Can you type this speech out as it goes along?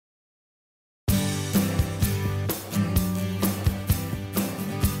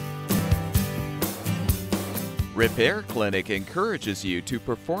Repair Clinic encourages you to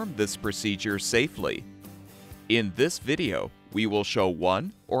perform this procedure safely. In this video, we will show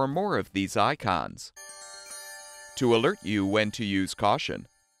one or more of these icons to alert you when to use caution.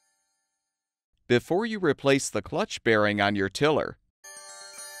 Before you replace the clutch bearing on your tiller,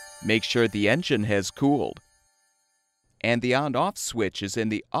 make sure the engine has cooled and the on-off switch is in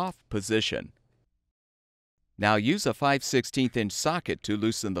the off position. Now use a 5/16 inch socket to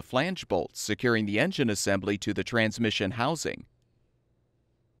loosen the flange bolts securing the engine assembly to the transmission housing.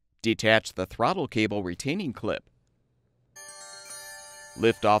 Detach the throttle cable retaining clip.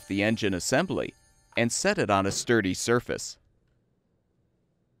 Lift off the engine assembly and set it on a sturdy surface.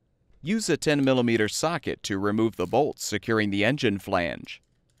 Use a 10mm socket to remove the bolts securing the engine flange.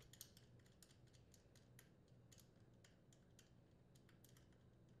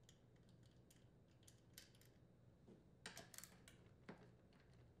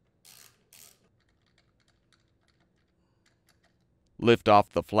 Lift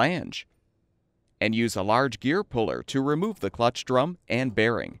off the flange and use a large gear puller to remove the clutch drum and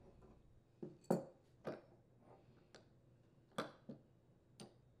bearing.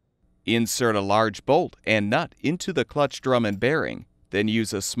 Insert a large bolt and nut into the clutch drum and bearing, then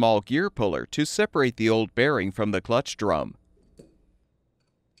use a small gear puller to separate the old bearing from the clutch drum.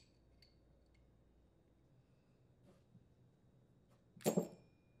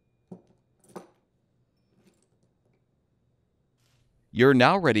 You're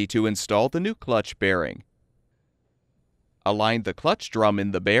now ready to install the new clutch bearing. Align the clutch drum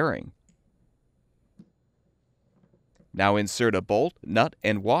in the bearing. Now insert a bolt, nut,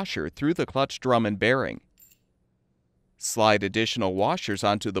 and washer through the clutch drum and bearing. Slide additional washers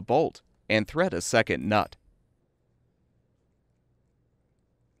onto the bolt and thread a second nut.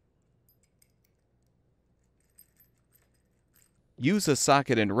 Use a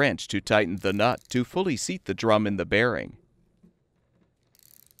socket and wrench to tighten the nut to fully seat the drum in the bearing.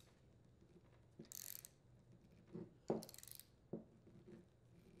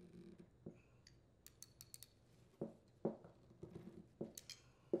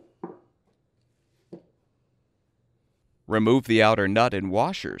 Remove the outer nut and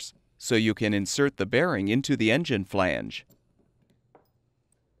washers so you can insert the bearing into the engine flange.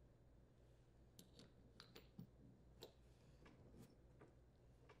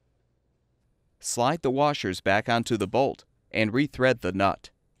 Slide the washers back onto the bolt and rethread the nut.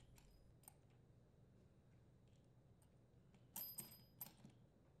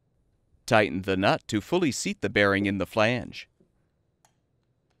 Tighten the nut to fully seat the bearing in the flange.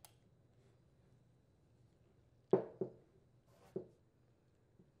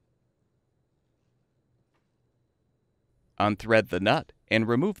 Unthread the nut and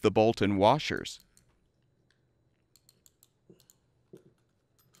remove the bolt and washers.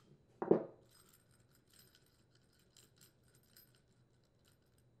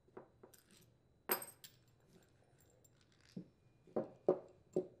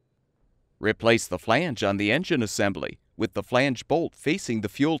 Replace the flange on the engine assembly with the flange bolt facing the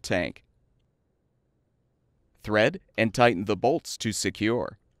fuel tank. Thread and tighten the bolts to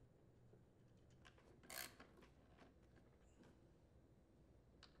secure.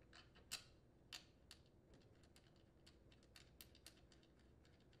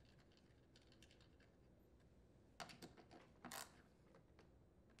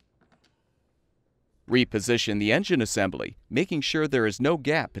 Reposition the engine assembly, making sure there is no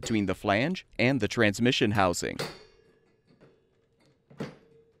gap between the flange and the transmission housing.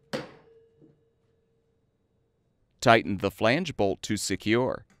 Tighten the flange bolt to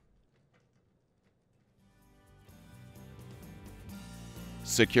secure.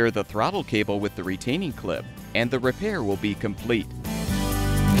 Secure the throttle cable with the retaining clip, and the repair will be complete.